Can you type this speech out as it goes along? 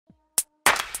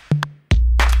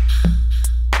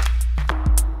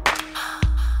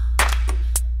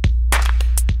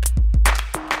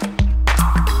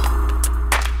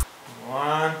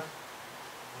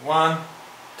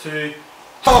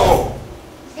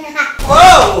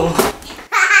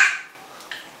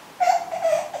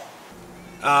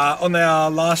On our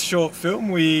last short film,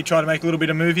 we tried to make a little bit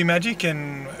of movie magic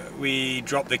and we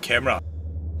dropped the camera.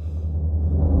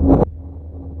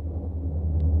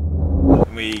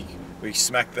 We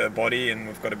smacked the body and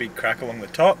we've got a big crack along the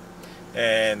top,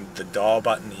 and the dial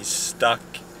button is stuck.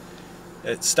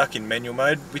 It's stuck in manual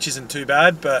mode, which isn't too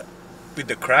bad, but with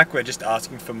the crack we're just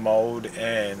asking for mould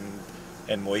and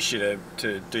moisture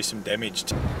to do some damage.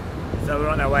 So we're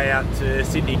on our way out to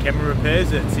Sydney Camera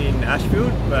Repairs. It's in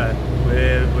Ashfield, but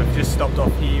we've just stopped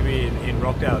off here in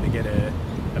Rockdale to get a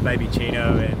baby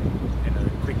chino and a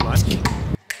quick lunch.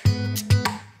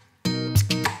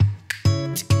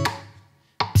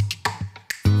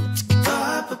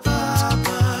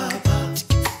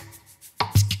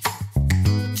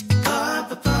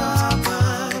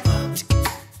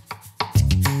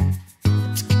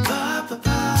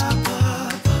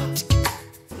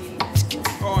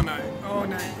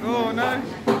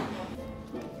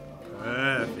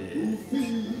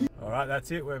 Alright,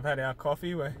 that's it. We've had our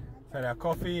coffee.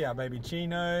 Our baby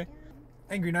chino.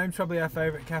 Angry Gnome's probably our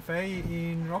favourite cafe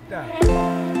in Rockdale.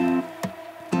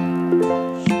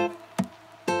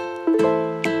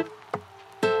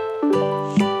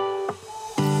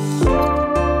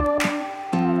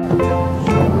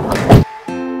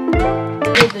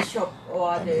 The shop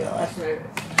or the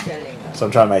So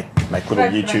I'm trying to make a little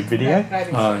YouTube video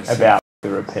about the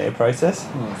repair process.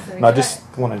 And I just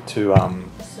wanted to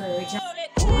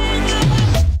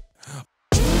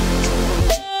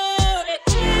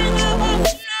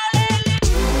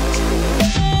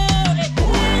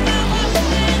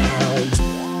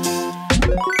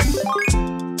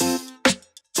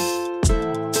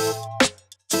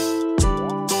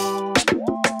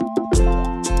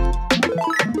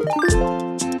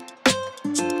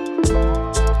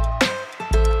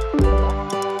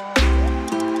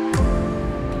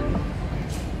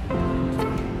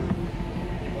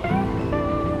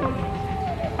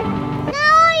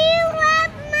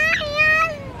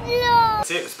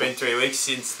It's been 3 weeks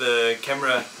since the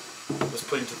camera was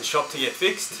put into the shop to get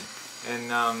fixed, and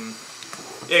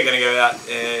yeah, going to go out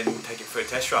and take it for a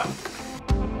test ride.